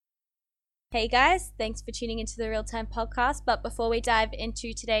Hey guys, thanks for tuning into the Real Time Podcast. But before we dive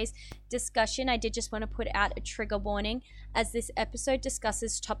into today's discussion, I did just want to put out a trigger warning as this episode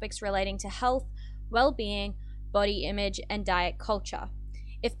discusses topics relating to health, well being, body image, and diet culture.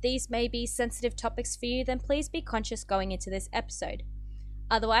 If these may be sensitive topics for you, then please be conscious going into this episode.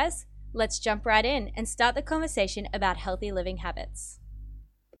 Otherwise, let's jump right in and start the conversation about healthy living habits.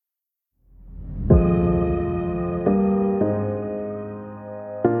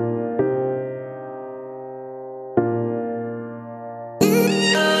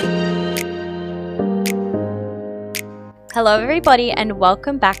 Hello, everybody, and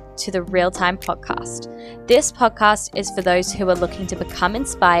welcome back to the Real Time Podcast. This podcast is for those who are looking to become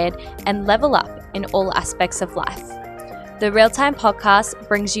inspired and level up in all aspects of life. The Real Time Podcast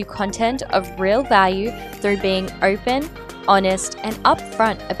brings you content of real value through being open, honest, and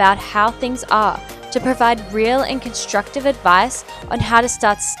upfront about how things are to provide real and constructive advice on how to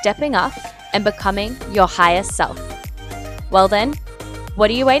start stepping up and becoming your highest self. Well then, what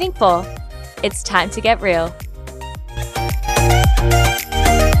are you waiting for? It's time to get real.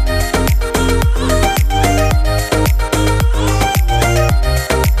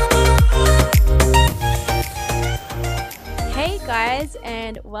 Hey guys,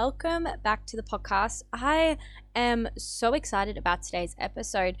 and welcome back to the podcast. I am so excited about today's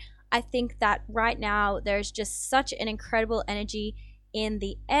episode. I think that right now there's just such an incredible energy in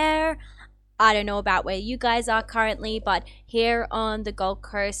the air. I don't know about where you guys are currently, but here on the Gold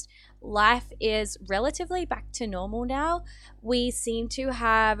Coast, life is relatively back to normal now. We seem to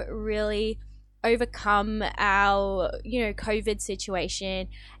have really overcome our, COVID situation.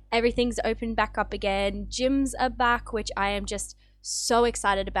 Everything's opened back up again. Gyms are back, which I am just so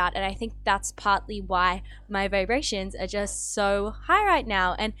excited about. And I think that's partly why my vibrations are just so high right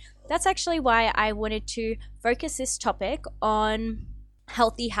now. And that's actually why I wanted to focus this topic on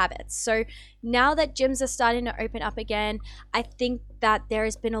healthy habits. So now that gyms are starting to open up again, I think that there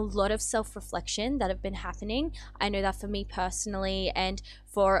has been a lot of self-reflection that have been happening. I know that for me personally, and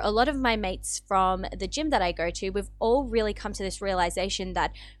for a lot of my mates from the gym that I go to, we've all really come to this realization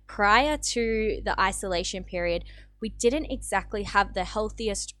that prior to the isolation period, we didn't exactly have the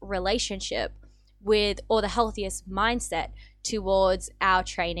healthiest relationship with, or the healthiest mindset towards our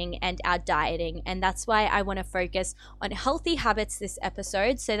training and our dieting. And that's why I want to focus on healthy habits this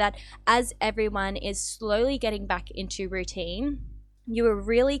episode, so that as everyone is slowly getting back into routine, you are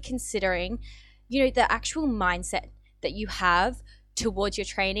really considering, the actual mindset that you have towards your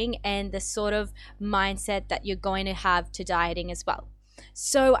training and the sort of mindset that you're going to have to dieting as well.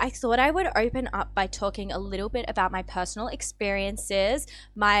 So I thought I would open up by talking a little bit about my personal experiences,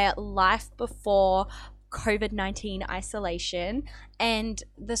 my life before COVID-19 isolation, and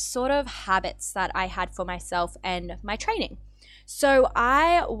the sort of habits that I had for myself and my training. So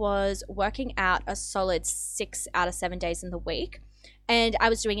I was working out a solid 6 out of 7 days in the week, and I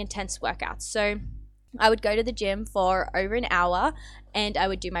was doing intense workouts. So I would go to the gym for over an hour and I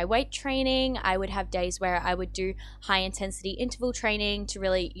would do my weight training. I would have days where I would do high intensity interval training to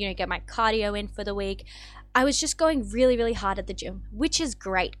really, get my cardio in for the week. I was just going really, really hard at the gym, which is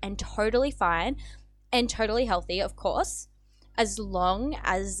great and totally fine and totally healthy, of course, as long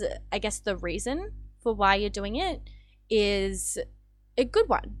as, I guess, the reason for why you're doing it is a good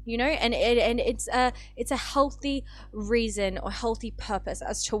one, and it's a healthy reason or healthy purpose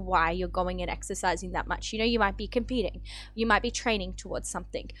as to why you're going and exercising that much. You might be competing, you might be training towards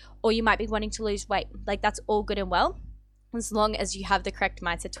something, or you might be wanting to lose weight. Like, that's all good and well, as long as you have the correct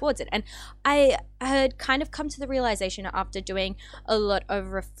mindset towards it. And I had kind of come to the realization after doing a lot of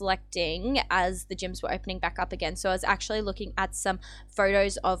reflecting as the gyms were opening back up again. So I was actually looking at some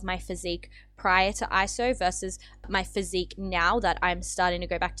photos of my physique prior to ISO versus my physique now that I'm starting to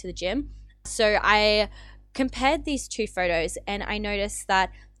go back to the gym. So I compared these two photos and I noticed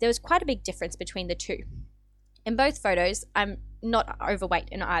that there was quite a big difference between the two. In both photos, I'm not overweight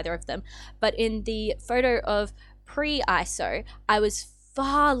in either of them, but in the photo of pre-ISO, I was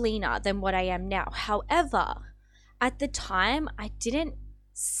far leaner than what I am now. However, at the time, I didn't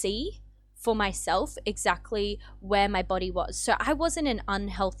see for myself exactly where my body was. So I wasn't an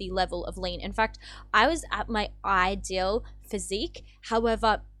unhealthy level of lean. In fact, I was at my ideal physique.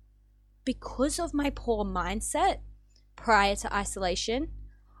 However, because of my poor mindset prior to isolation,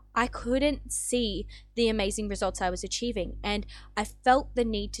 I couldn't see the amazing results I was achieving. And I felt the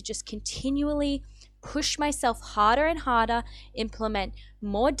need to just continually push myself harder and harder, implement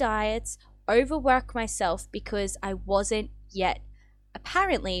more diets, overwork myself, because I wasn't yet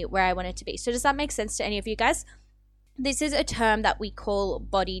apparently where I wanted to be. So does that make sense to any of you guys? this is a term that we call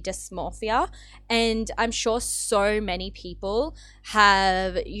body dysmorphia, and I'm sure so many people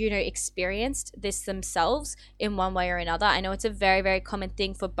have, experienced this themselves in one way or another. I know it's a very, very common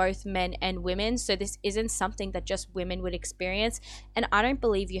thing for both men and women, so this isn't something that just women would experience, and I don't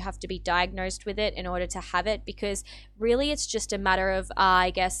believe you have to be diagnosed with it in order to have it, because really it's just a matter of, I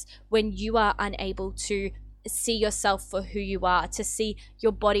guess, when you are unable to see yourself for who you are, to see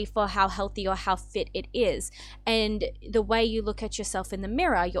your body for how healthy or how fit it is, and the way you look at yourself in the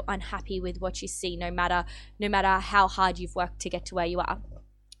mirror, you're unhappy with what you see, no matter how hard you've worked to get to where you are.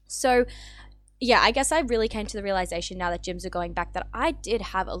 So yeah, I guess I really came to the realization now that gyms are going back that I did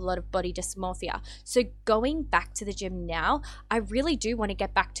have a lot of body dysmorphia. So going back to the gym now, I really do want to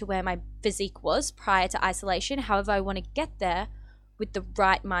get back to where my physique was prior to isolation. However, I want to get there with the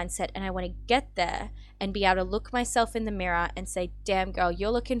right mindset, and I want to get there and be able to look myself in the mirror and say, damn girl,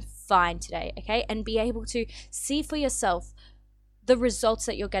 you're looking fine today, okay? And be able to see for yourself the results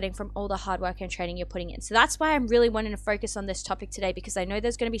that you're getting from all the hard work and training you're putting in. So that's why I'm really wanting to focus on this topic today, because I know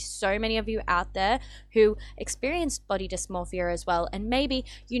there's going to be so many of you out there who experienced body dysmorphia as well. And maybe,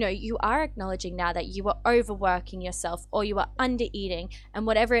 you are acknowledging now that you are overworking yourself, or you are under eating, and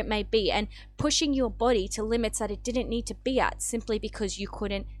whatever it may be, and pushing your body to limits that it didn't need to be at, simply because you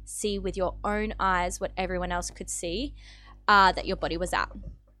couldn't see with your own eyes what everyone else could see that your body was at.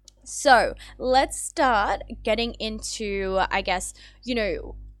 So let's start getting into, I guess,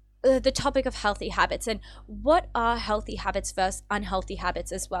 the topic of healthy habits, and what are healthy habits versus unhealthy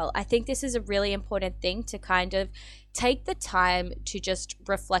habits as well. I think this is a really important thing to kind of take the time to just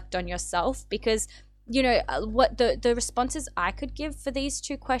reflect on yourself, because what the responses I could give for these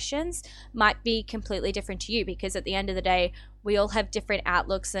two questions might be completely different to you, because at the end of the day, we all have different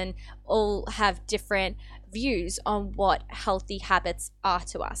outlooks and all have different views on what healthy habits are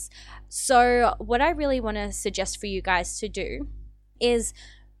to us. So what I really want to suggest for you guys to do is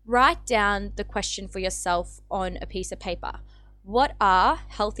write down the question for yourself on a piece of paper. What are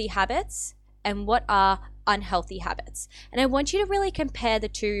healthy habits and what are unhealthy habits? And I want you to really compare the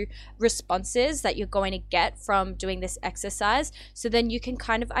two responses that you're going to get from doing this exercise, so then you can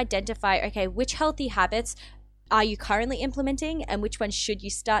kind of identify, okay, which healthy habits are you currently implementing and which ones should you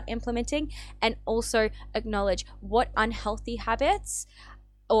start implementing, and also acknowledge what unhealthy habits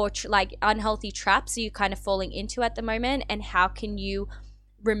or unhealthy traps are you kind of falling into at the moment, and how can you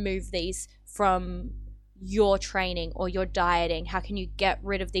remove these from your training or your dieting. How can you get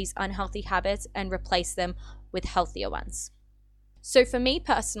rid of these unhealthy habits and replace them with healthier ones? So for me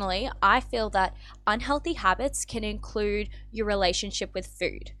personally, I feel that unhealthy habits can include your relationship with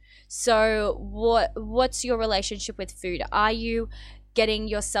food. So what's your relationship with food? Are you getting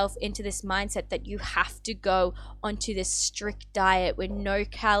yourself into this mindset that you have to go onto this strict diet with no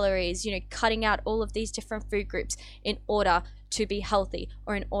calories, cutting out all of these different food groups in order to be healthy,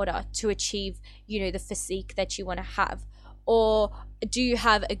 or in order to achieve, the physique that you want to have? Or do you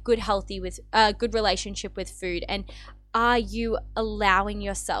have a good relationship with food, and are you allowing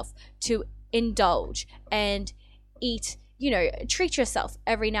yourself to indulge and eat, treat yourself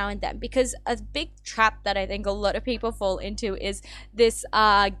every now and then? Because a big trap that I think a lot of people fall into is this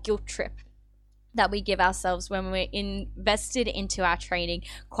guilt trip that we give ourselves when we're invested into our training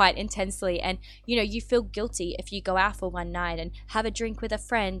quite intensely. And you feel guilty if you go out for one night and have a drink with a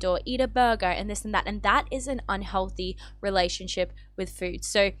friend or eat a burger and this and that is an unhealthy relationship with food.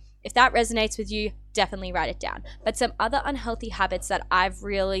 So if that resonates with you, definitely write it down. But some other unhealthy habits that I've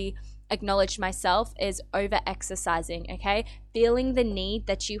really acknowledged myself is over exercising, okay? Feeling the need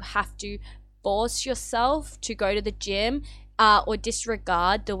that you have to force yourself to go to the gym, or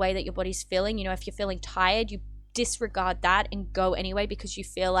disregard the way that your body's feeling. If you're feeling tired, you disregard that and go anyway, because you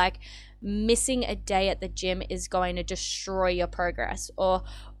feel like missing a day at the gym is going to destroy your progress, or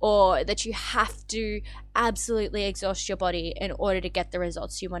that you have to absolutely exhaust your body in order to get the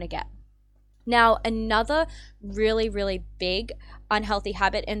results you want to get. Now, another really, really big unhealthy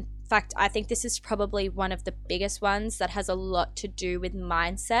habit, in fact, I think this is probably one of the biggest ones that has a lot to do with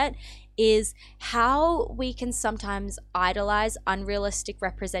mindset, is how we can sometimes idolize unrealistic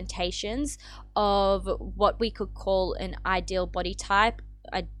representations of what we could call an ideal body type.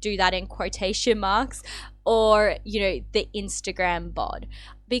 I do that in quotation marks, or, the Instagram bod.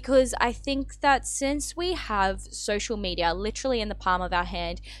 Because I think that since we have social media literally in the palm of our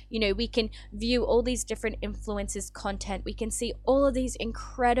hand, we can view all these different influencers' content. We can see all of these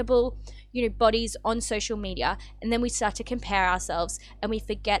incredible, bodies on social media. And then we start to compare ourselves, and we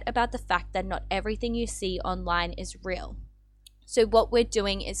forget about the fact that not everything you see online is real. So what we're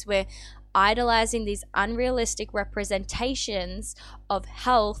doing is we're idolizing these unrealistic representations of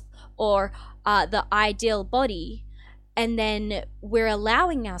health or the ideal body, And then we're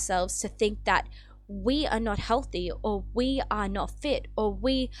allowing ourselves to think that we are not healthy, or we are not fit, or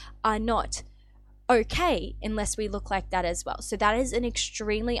we are not okay unless we look like that as well. So that is an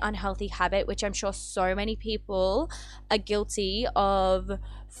extremely unhealthy habit, which I'm sure so many people are guilty of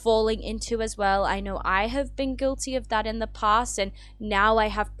falling into as well. I know I have been guilty of that in the past, and now I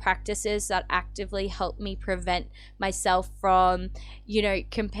have practices that actively help me prevent myself from,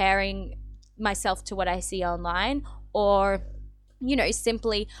 comparing myself to what I see online, or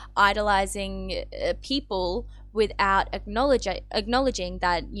simply idolizing people without acknowledging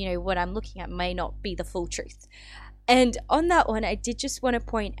that what I'm looking at may not be the full truth. And on that one, I did just want to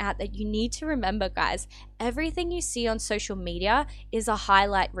point out that you need to remember, guys, everything you see on social media is a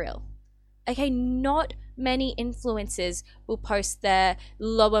highlight reel. Okay, not many influencers will post their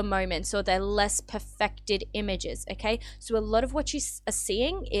lower moments or their less perfected images. Okay, so a lot of what you are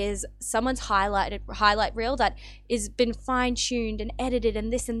seeing is someone's highlight reel that is been fine-tuned and edited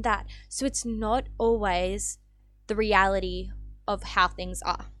and this and that. So it's not always the reality of how things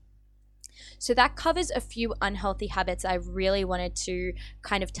are. So that covers a few unhealthy habits I really wanted to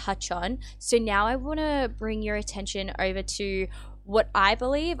kind of touch on. So now I want to bring your attention over to what I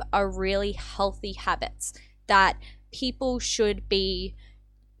believe are really healthy habits that people should be,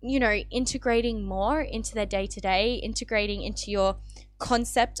 integrating more into their day-to-day, integrating into your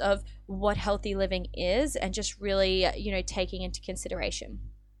concept of what healthy living is, and just really, taking into consideration.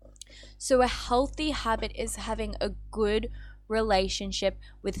 So a healthy habit is having a good relationship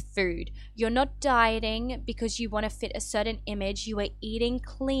with food. You're not dieting because you want to fit a certain image. You are eating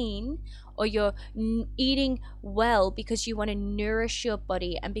clean, or you're eating well because you want to nourish your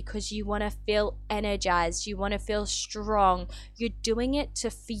body and because you want to feel energized. You want to feel strong. You're doing it to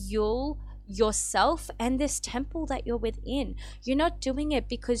fuel yourself and this temple that you're within. You're not doing it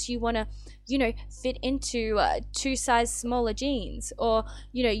because you want to, fit into 2 size smaller jeans, or,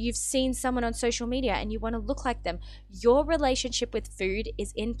 you've seen someone on social media and you want to look like them. Your relationship with food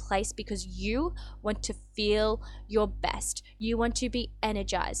is in place because you want to feel your best. You want to be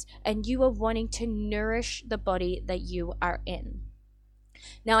energized, and you are wanting to nourish the body that you are in.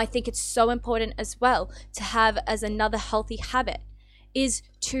 Now, I think it's so important as well to have as another healthy habit is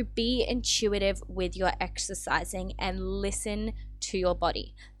to be intuitive with your exercising and listen to your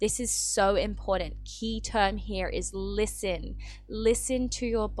body. This is so important. Key term here is listen. Listen to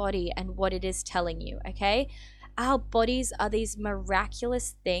your body and what it is telling you, okay? Our bodies are these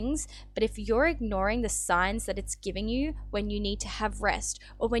miraculous things, but if you're ignoring the signs that it's giving you when you need to have rest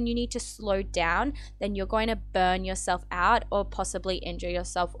or when you need to slow down, then you're going to burn yourself out or possibly injure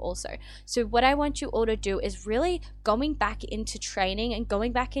yourself also. So what I want you all to do is really going back into training and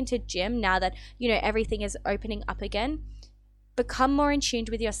going back into gym now that, everything is opening up again. Become more in tune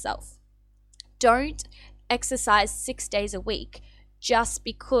with yourself. Don't exercise 6 days a week just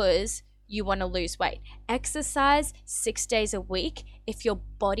because you want to lose weight. Exercise 6 days a week if your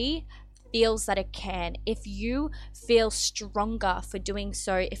body feels that it can, if you feel stronger for doing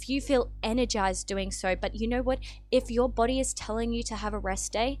so, if you feel energized doing so. But you know what? If your body is telling you to have a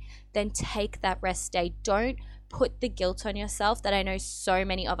rest day, then take that rest day. Don't put the guilt on yourself that I know so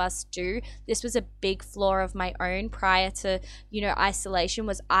many of us do. This was a big flaw of my own prior to, isolation,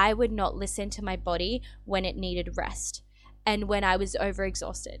 was I would not listen to my body when it needed rest. And when I was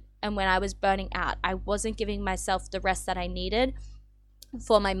overexhausted and when I was burning out, I wasn't giving myself the rest that I needed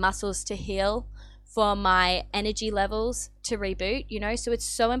for my muscles to heal, for my energy levels to reboot, So it's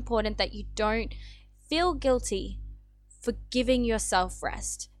so important that you don't feel guilty for giving yourself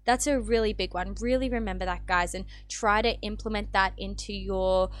rest. That's a really big one. Really remember that, guys, and try to implement that into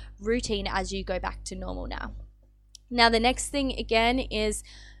your routine as you go back to normal now. Now, the next thing again is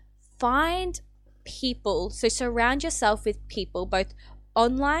find people. So surround yourself with people, both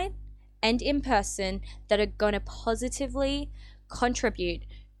online and in person, that are going to positively contribute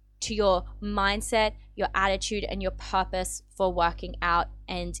to your mindset, your attitude, and your purpose for working out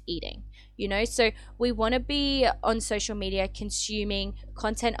and eating. So we want to be on social media consuming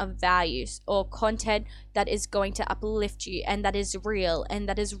content of values, or content that is going to uplift you and that is real and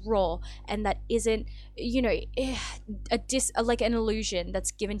that is raw and that isn't, like an illusion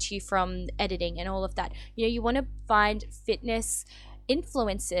that's given to you from editing and all of that. You want to find fitness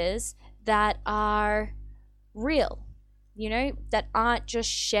influencers that are real, that aren't just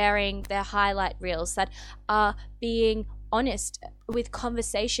sharing their highlight reels, that are being honest with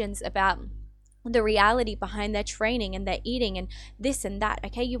conversations about the reality behind their training and their eating and this and that.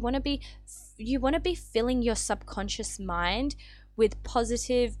 Okay, you want to be filling your subconscious mind with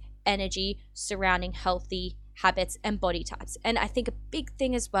positive energy surrounding healthy habits and body types. And I think a big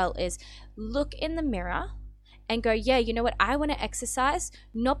thing as well is look in the mirror and go, yeah, you know what? I want to exercise,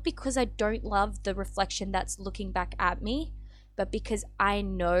 not because I don't love the reflection that's looking back at me, but because I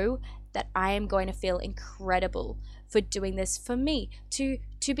know that I am going to feel incredible for doing this for me, to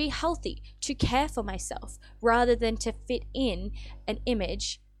be healthy, to care for myself, rather than to fit in an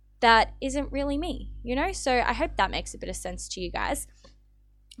image that isn't really me, you know? So I hope that makes a bit of sense to you guys.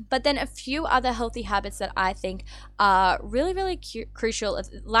 But then a few other healthy habits that I think are really, really crucial,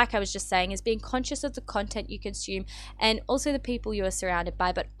 like I was just saying, is being conscious of the content you consume and also the people you are surrounded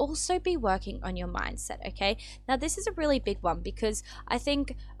by, but also be working on your mindset, okay? Now, this is a really big one because I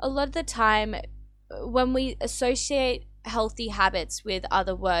think a lot of the time when we associate healthy habits with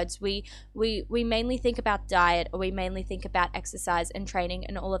other words, we mainly think about diet, or we mainly think about exercise and training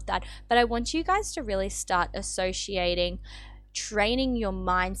and all of that. But I want you guys to really start associating training your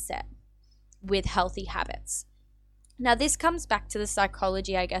mindset with healthy habits. Now, this comes back to the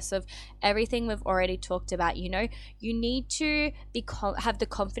psychology, I guess, of everything we've already talked about. You know, you need to have the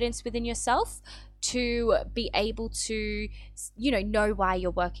confidence within yourself to be able to, you know why you're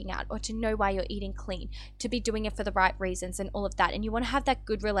working out, or to know why you're eating clean, to be doing it for the right reasons and all of that. And you want to have that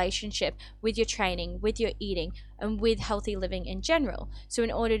good relationship with your training, with your eating, and with healthy living in general. So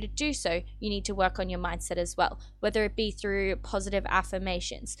in order to do so, you need to work on your mindset as well, whether it be through positive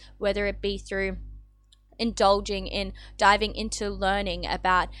affirmations, whether it be through indulging in diving into learning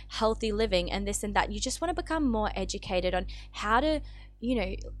about healthy living and this and that. You just want to become more educated on how to, you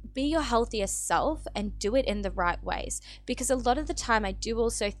know, be your healthiest self and do it in the right ways. Because a lot of the time, I do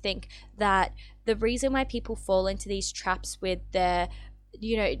also think that the reason why people fall into these traps with their,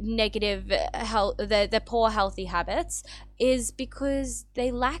 you know, negative health, their poor healthy habits, is because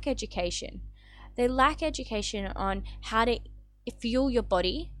they lack education. They lack education on how to fuel your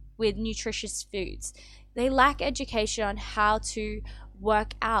body with nutritious foods. They lack education on how to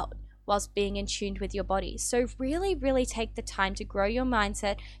work out whilst being in tune with your body. So really, really take the time to grow your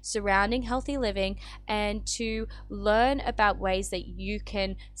mindset surrounding healthy living and to learn about ways that you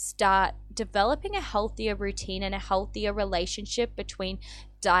can start developing a healthier routine and a healthier relationship between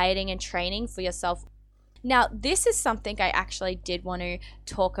dieting and training for yourself. Now, this is something I actually did want to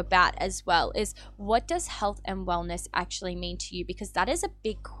talk about as well, is what does health and wellness actually mean to you? Because that is a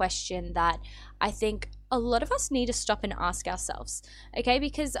big question that I think a lot of us need to stop and ask ourselves, okay?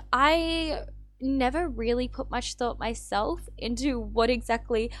 Because I never really put much thought myself into what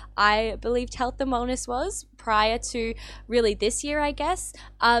exactly I believed health and wellness was prior to really this year, I guess.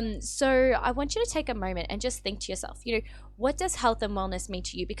 So I want you to take a moment and just think to yourself, you know, what does health and wellness mean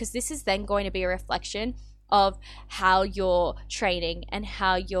to you? Because this is then going to be a reflection of how you're training and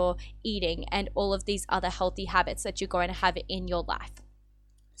how you're eating and all of these other healthy habits that you're going to have in your life.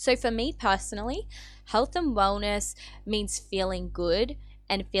 So for me personally, health and wellness means feeling good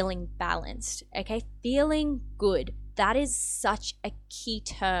and feeling balanced, okay? Feeling good. That is such a key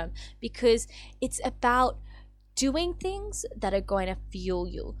term because it's about doing things that are going to fuel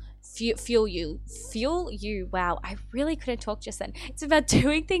you. Wow, I really couldn't talk just then. It's about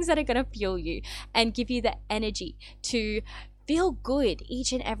doing things that are going to fuel you and give you the energy to feel good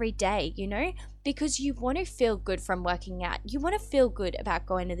each and every day, you know, because you want to feel good from working out. You want to feel good about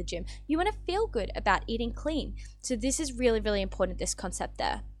going to the gym. You want to feel good about eating clean. So this is really, really important, this concept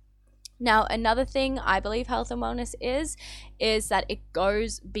there. Now, another thing I believe health and wellness is that it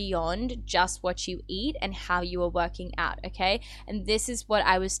goes beyond just what you eat and how you are working out, okay? And this is what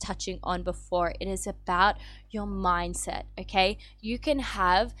I was touching on before. It is about your mindset, okay? You can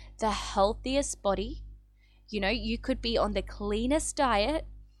have the healthiest body, you know, you could be on the cleanest diet,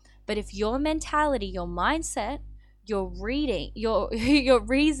 but if your mentality, your mindset, your reading, your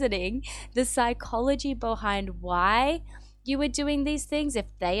reasoning, the psychology behind why you are doing these things, if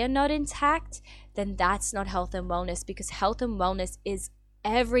they are not intact, then that's not health and wellness, because health and wellness is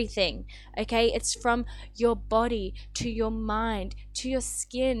everything, okay? It's from your body to your mind to your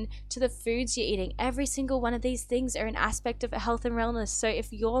skin to the foods you're eating. Every single one of these things are an aspect of health and wellness. So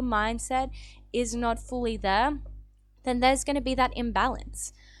if your mindset is not fully there, then there's going to be that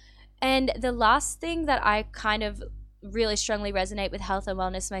imbalance. And the last thing that I kind of really strongly resonate with health and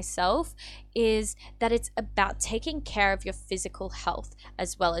wellness myself is that it's about taking care of your physical health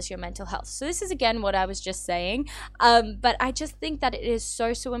as well as your mental health. So this is again what I was just saying, but I just think that it is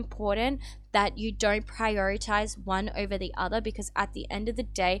so important that you don't prioritize one over the other, because at the end of the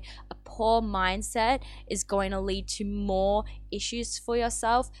day, a poor mindset is going to lead to more issues for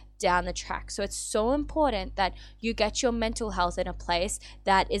yourself down the track. So it's so important that you get your mental health in a place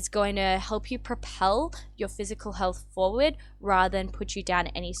that is going to help you propel your physical health forward rather than put you down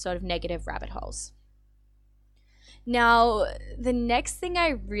any sort of negative rabbit holes. Now, the next thing I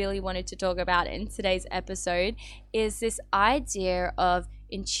really wanted to talk about in today's episode is this idea of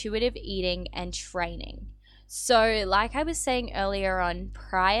intuitive eating and training. So, like I was saying earlier on,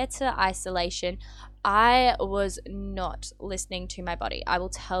 prior to isolation, I was not listening to my body. I will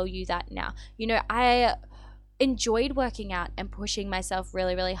tell you that now. I enjoyed working out and pushing myself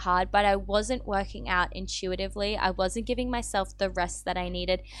really, really hard, but I wasn't working out intuitively. I wasn't giving myself the rest that I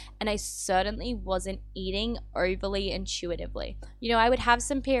needed, and I certainly wasn't eating overly intuitively. I would have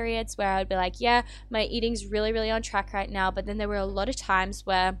some periods where I would be like, yeah, my eating's really, really on track right now, but then there were a lot of times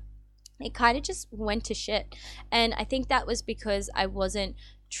where it kind of just went to shit. And I think that was because I wasn't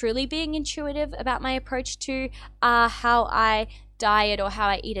truly being intuitive about my approach to how I diet or how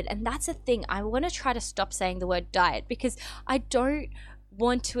I eat it. And that's a thing. I want to try to stop saying the word diet, because I don't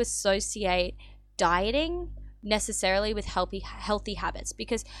want to associate dieting necessarily with healthy habits,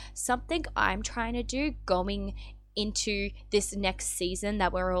 because something I'm trying to do going into this next season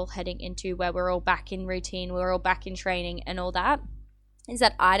that we're all heading into, where we're all back in routine, we're all back in training and all that, is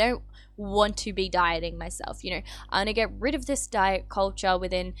that I don't want to be dieting myself. I want to get rid of this diet culture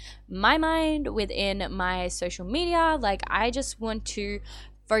within my mind, within my social media. Like, I just want to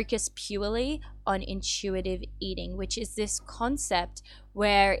focus purely on intuitive eating, which is this concept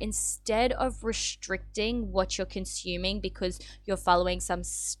where instead of restricting what you're consuming because you're following some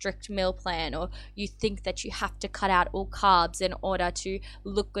strict meal plan, or you think that you have to cut out all carbs in order to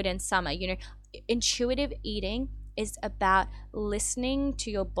look good in summer, intuitive eating is about listening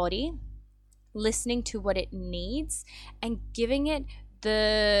to your body, listening to what it needs, and giving it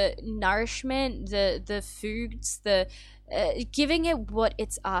the nourishment, the foods, giving it what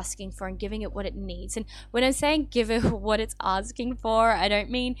it's asking for and giving it what it needs. And when I'm saying give it what it's asking for, I don't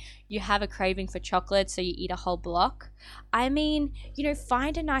mean you have a craving for chocolate so you eat a whole block. I mean,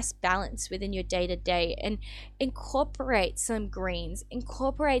 find a nice balance within your day-to-day and incorporate some greens,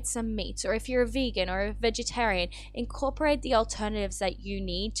 incorporate some meats, or if you're a vegan or a vegetarian, incorporate the alternatives that you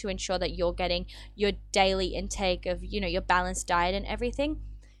need to ensure that you're getting your daily intake of, your balanced diet and everything.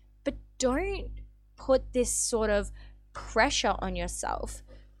 But don't put this sort of pressure on yourself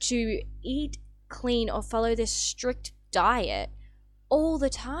to eat clean or follow this strict diet all the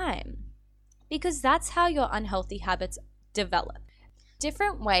time, because that's how your unhealthy habits develop.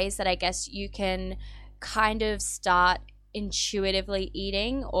 Different ways that I guess you can kind of start intuitively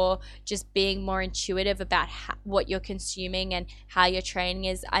eating, or just being more intuitive about what you're consuming and how your training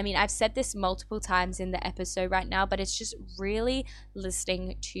is. I mean, I've said this multiple times in the episode right now, but it's just really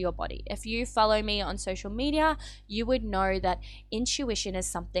listening to your body. If you follow me on social media, you would know that intuition is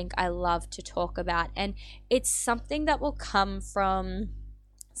something I love to talk about, and it's something that will come from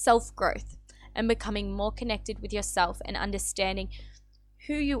self-growth and becoming more connected with yourself and understanding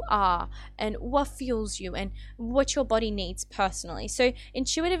who you are and what fuels you and what your body needs personally. So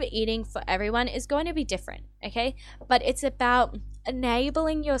intuitive eating for everyone is going to be different, okay? But it's about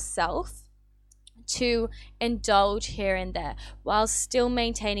enabling yourself to indulge here and there while still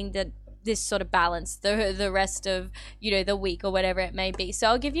maintaining this sort of balance the rest of the week or whatever it may be. So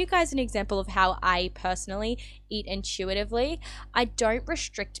I'll give you guys an example of how I personally eat intuitively. I don't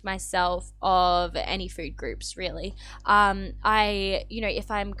restrict myself of any food groups, really.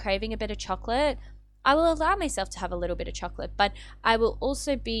 If I'm craving a bit of chocolate, I will allow myself to have a little bit of chocolate, but I will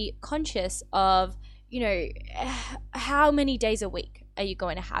also be conscious of how many days a week are you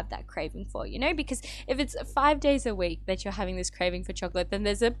going to have that craving for, because if it's 5 days a week that you're having this craving for chocolate, then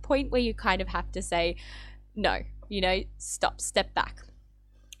there's a point where you kind of have to say no, step back.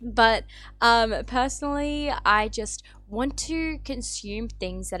 But personally, I just want to consume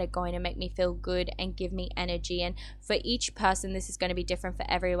things that are going to make me feel good and give me energy. And for each person, this is going to be different for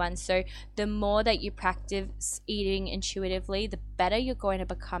everyone. So the more that you practice eating intuitively, the better you're going to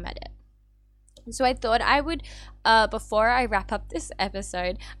become at it. So I thought I would, before I wrap up this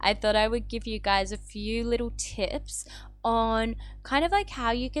episode, I thought I would give you guys a few little tips on kind of like how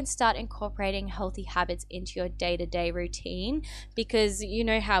you can start incorporating healthy habits into your day-to-day routine, because you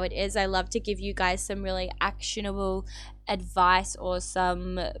know how it is. I love to give you guys some really actionable advice or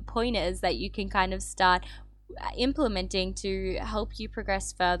some pointers that you can kind of start implementing to help you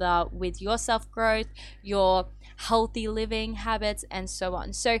progress further with your self-growth, your healthy living habits, and so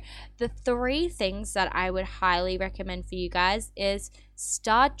on. So the 3 things that I would highly recommend for you guys is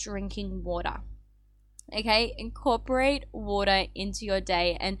start drinking water. Okay, incorporate water into your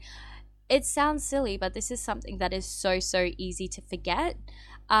day. And it sounds silly, but this is something that is so easy to forget.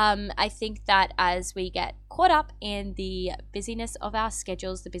 I think that as we get caught up in the busyness of our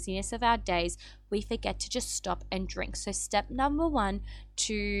schedules, the busyness of our days, we forget to just stop and drink. So step number one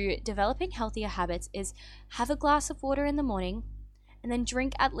to developing healthier habits is have a glass of water in the morning, and then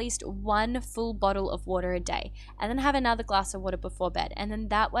drink at least one full bottle of water a day, and then have another glass of water before bed. And then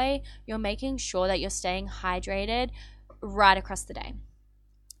that way you're making sure that you're staying hydrated right across the day.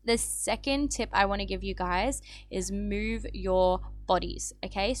 The second tip I want to give you guys is move your bodies,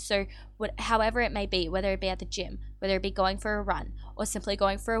 okay? So however it may be, whether it be at the gym, whether it be going for a run, or simply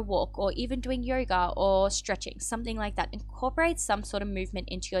going for a walk, or even doing yoga or stretching, something like that. Incorporate some sort of movement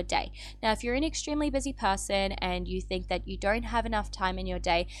into your day. Now, if you're an extremely busy person and you think that you don't have enough time in your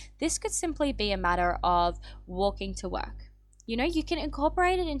day, this could simply be a matter of walking to work. You can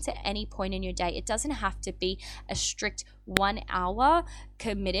incorporate it into any point in your day. It doesn't have to be a strict 1 hour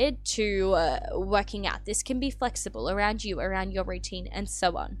committed to working out. This can be flexible around you, around your routine, and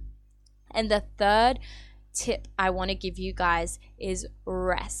so on. And the third tip I want to give you guys is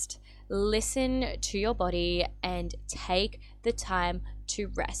rest. Listen to your body and take the time to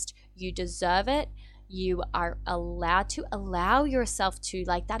rest. You deserve it. You are allowed to allow yourself to.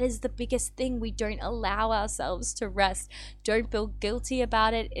 That is the biggest thing. We don't allow ourselves to rest. Don't feel guilty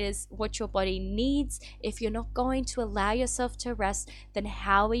about it. It is what your body needs. If you're not going to allow yourself to rest, then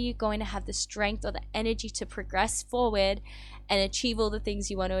how are you going to have the strength or the energy to progress forward and achieve all the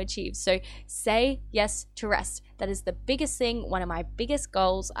things you want to achieve? So say yes to rest. That is the biggest thing, one of my biggest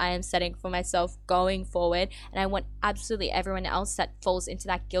goals I am setting for myself going forward. And I want absolutely everyone else that falls into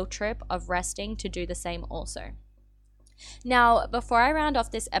that guilt trip of resting to do the same also. Now, before I round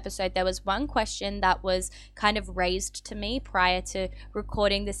off this episode, there was one question that was kind of raised to me prior to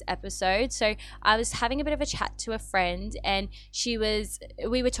recording this episode. So I was having a bit of a chat to a friend, and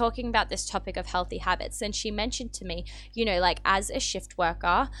we were talking about this topic of healthy habits, and she mentioned to me, as a shift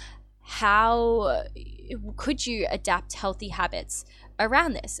worker, how could you adapt healthy habits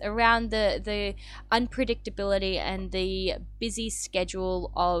around the unpredictability and the busy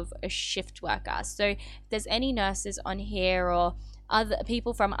schedule of a shift worker? So if there's any nurses on here or other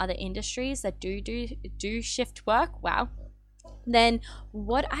people from other industries that do shift work, wow, then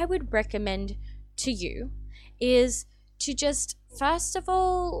what I would recommend to you is to just, first of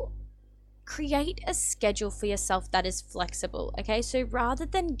all, create a schedule for yourself that is flexible, okay? So rather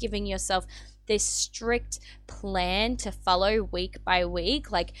than giving yourself this strict plan to follow week by week,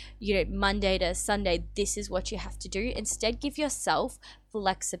 Monday to Sunday, this is what you have to do. Instead, give yourself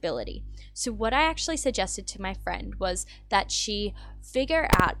flexibility. So what I actually suggested to my friend was that she figure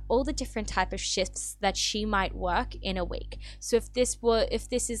out all the different type of shifts that she might work in a week. So if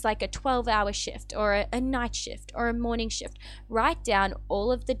this is like a 12-hour shift or a night shift or a morning shift, write down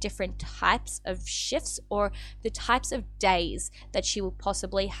all of the different types of shifts or the types of days that she will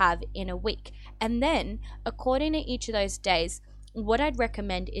possibly have in a week. And then according to each of those days, what I'd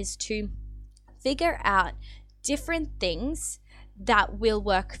recommend is to figure out different things that will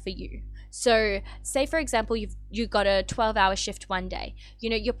work for you. So say, for example, you've got a 12-hour shift one day.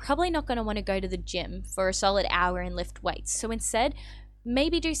 You're probably not going to want to go to the gym for a solid hour and lift weights. So instead,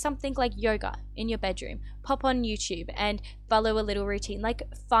 maybe do something like yoga in your bedroom. Pop on YouTube and follow a little routine.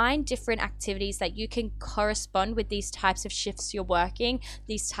 Find different activities that you can correspond with these types of shifts you're working,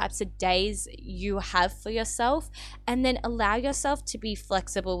 these types of days you have for yourself, and then allow yourself to be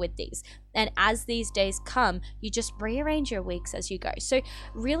flexible with these. And as these days come, you just rearrange your weeks as you go. So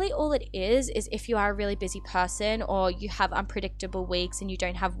really all it is if you are a really busy person or you have unpredictable weeks and you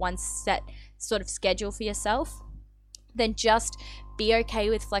don't have one set sort of schedule for yourself, then just be okay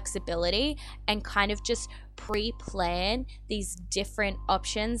with flexibility and kind of just pre-plan these different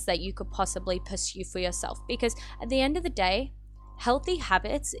options that you could possibly pursue for yourself. Because at the end of the day, healthy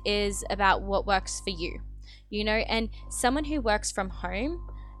habits is about what works for you, and someone who works from home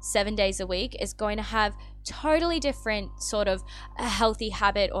 7 days a week is going to have totally different sort of a healthy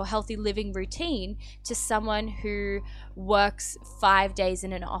habit or healthy living routine to someone who works 5 days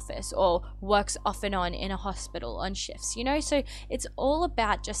in an office or works off and on in a hospital on shifts, So it's all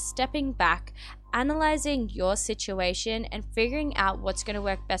about just stepping back, analyzing your situation and figuring out what's going to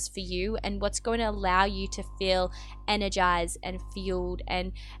work best for you and what's going to allow you to feel energized and fueled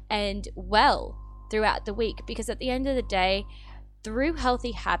and well throughout the week. Because at the end of the day, through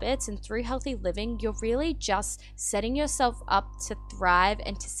healthy habits and through healthy living, you're really just setting yourself up to thrive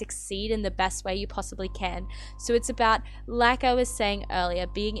and to succeed in the best way you possibly can. So it's about, like I was saying earlier,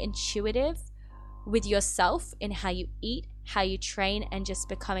 being intuitive with yourself in how you eat, how you train, and just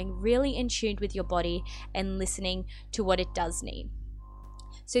becoming really in tune with your body and listening to what it does need.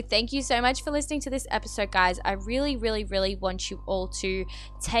 So thank you so much for listening to this episode, guys. I really, really, really want you all to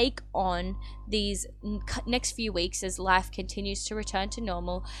take on these next few weeks as life continues to return to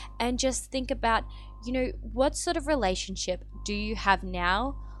normal, and just think about, what sort of relationship do you have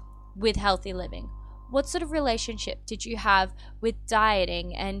now with healthy living? What sort of relationship did you have with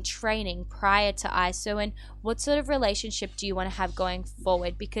dieting and training prior to ISO? And what sort of relationship do you want to have going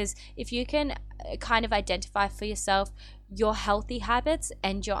forward? Because if you can kind of identify for yourself your healthy habits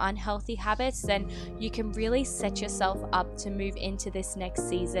and your unhealthy habits, then you can really set yourself up to move into this next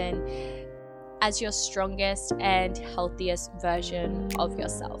season as your strongest and healthiest version of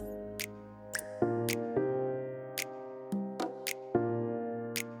yourself.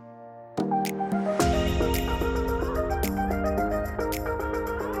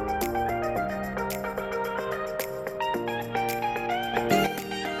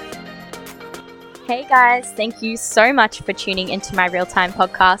 Hey guys, thank you so much for tuning into my real-time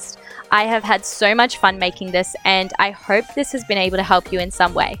podcast. I have had so much fun making this, and I hope this has been able to help you in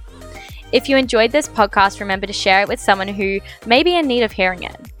some way. If you enjoyed this podcast, remember to share it with someone who may be in need of hearing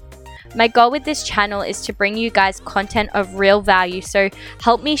it. My goal with this channel is to bring you guys content of real value, so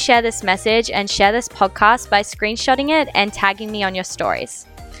help me share this message and share this podcast by screenshotting it and tagging me on your stories.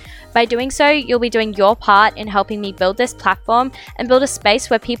 By doing so, you'll be doing your part in helping me build this platform and build a space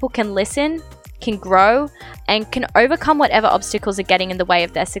where people can listen, can grow, and can overcome whatever obstacles are getting in the way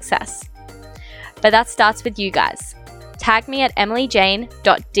of their success. But that starts with you guys. Tag me at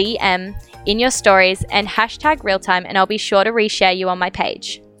emilyjane.dm in your stories and hashtag realtime, and I'll be sure to reshare you on my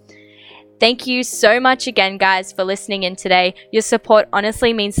page. Thank you so much again, guys, for listening in today. Your support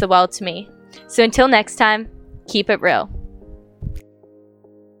honestly means the world to me. So until next time, keep it real.